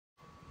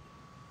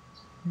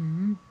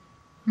Hmm?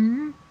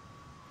 Hmm?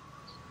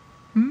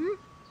 Hmm?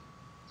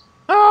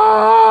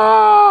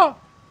 Ah!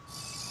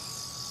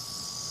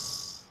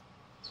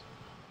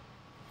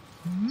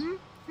 Hmm?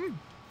 Hmm?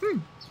 Hmm?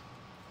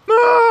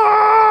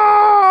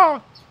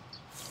 Ah!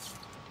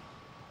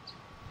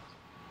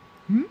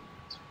 Hmm?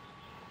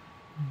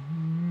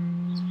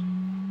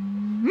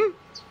 Hmm?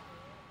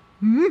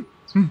 Hmm?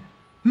 Hmm?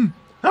 Hmm?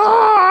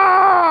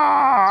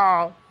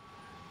 Ah!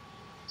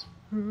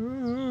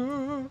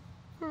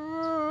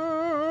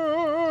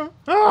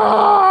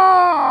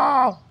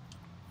 Ah!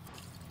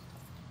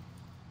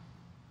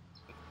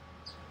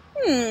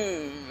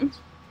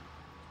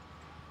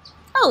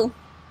 Oh,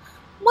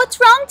 what's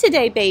wrong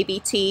today, baby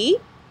T?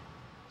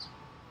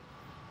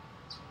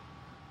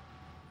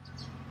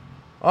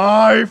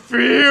 I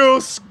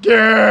feel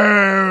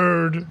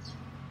scared.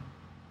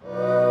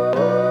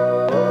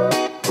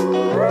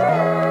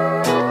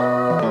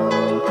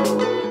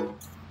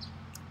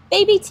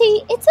 Baby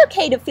T, it's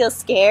okay to feel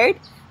scared.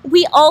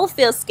 We all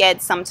feel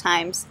scared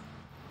sometimes.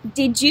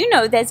 Did you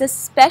know there's a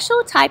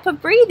special type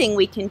of breathing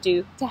we can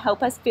do to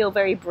help us feel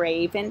very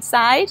brave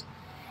inside?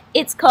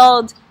 It's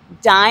called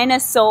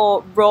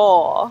Dinosaur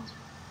Roar.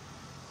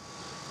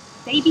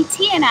 Baby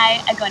T and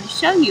I are going to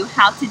show you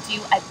how to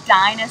do a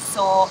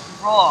dinosaur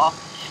roar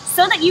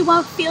so that you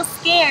won't feel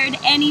scared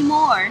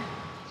anymore.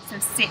 So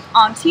sit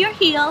onto your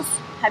heels,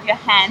 have your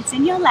hands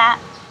in your lap,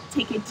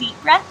 take a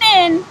deep breath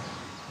in,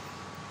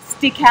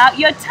 stick out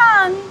your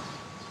tongue,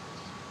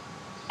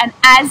 and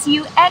as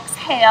you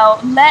exhale,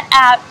 let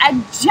out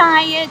a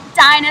giant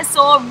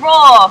dinosaur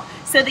roar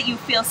so that you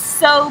feel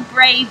so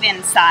brave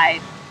inside.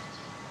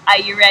 Are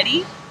you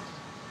ready?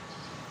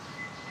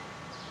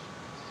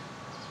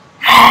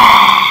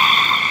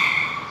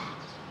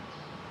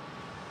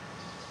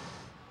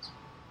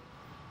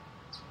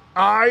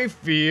 I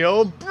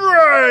feel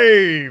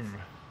brave.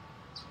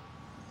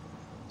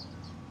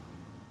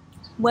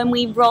 When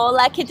we roar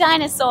like a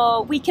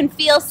dinosaur, we can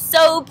feel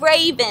so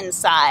brave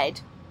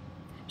inside.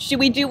 Should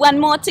we do one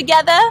more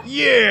together?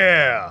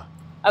 Yeah.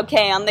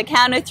 Okay, on the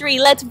count of 3,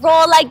 let's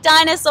roar like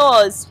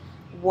dinosaurs.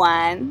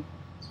 1,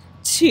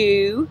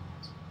 2,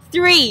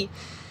 3.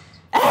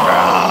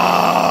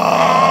 Ah!